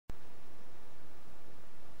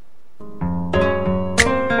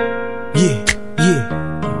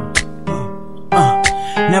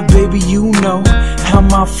Baby, you know how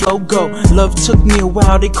my flow go. Love took me a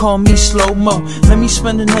while, they call me slow-mo. Let me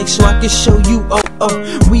spend the night so I can show you, oh,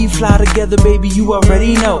 oh. We fly together, baby, you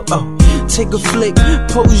already know, oh. Take a flick,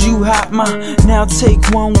 pose you hot, ma. Now take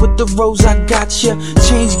one with the rose, I got ya.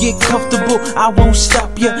 Change, get comfortable, I won't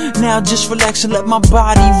stop ya. Now just relax and let my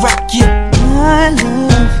body rock ya. My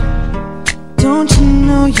love, don't you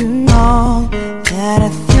know you're all that I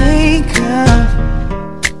think of?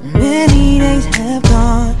 Many days have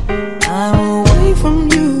gone, I'm away from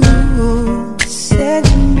you. Said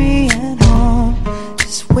you'd be at home,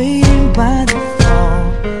 just waiting by the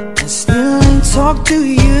phone. I still ain't talked to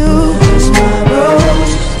you. Where's my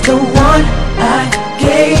rose, the one I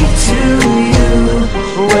gave to you?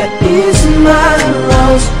 Where is my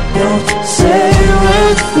rose? Don't say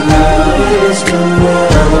we're through. Where's the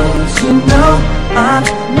rose? You know I'm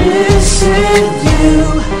missing you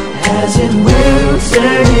as it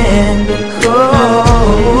winter in the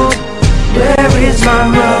cold. Where is my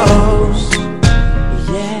rose?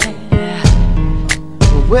 Yeah.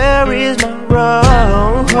 Where is my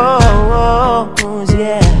rose?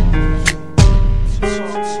 Yeah.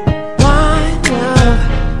 Why love?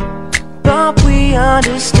 Thought we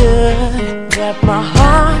understood that my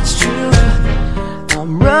heart's true.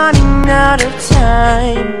 I'm running out of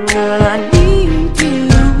time, girl, I need you.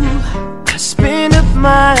 I spend up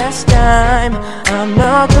my last time. I'm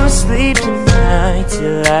not gonna sleep tonight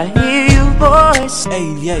till I hear your voice.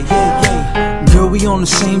 Hey, yeah, yeah, yeah. Girl, we on the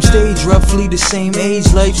same stage, roughly the same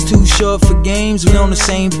age. Life's too short for games, we on the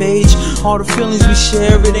same page. All the feelings we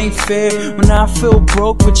share, it ain't fair. When I feel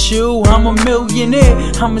broke with you, I'm a millionaire.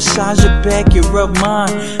 I massage your back, you rub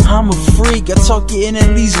mine. I'm a freak, I talk you in at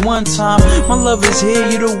least one time. My love is here,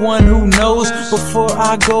 you're the one who knows. Before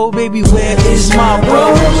I go, baby, where is my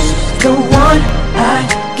rose? The one I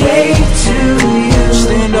gave to you.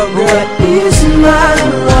 Stand up, girl. Where is my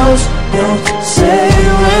rose? Don't say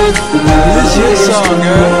we're through. This is your song,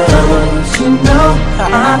 girl. You know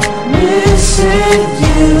I'm missing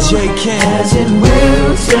you. As it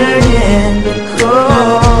will turn in the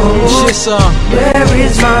cold. It's your song. Where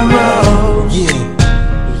is my rose? Yeah.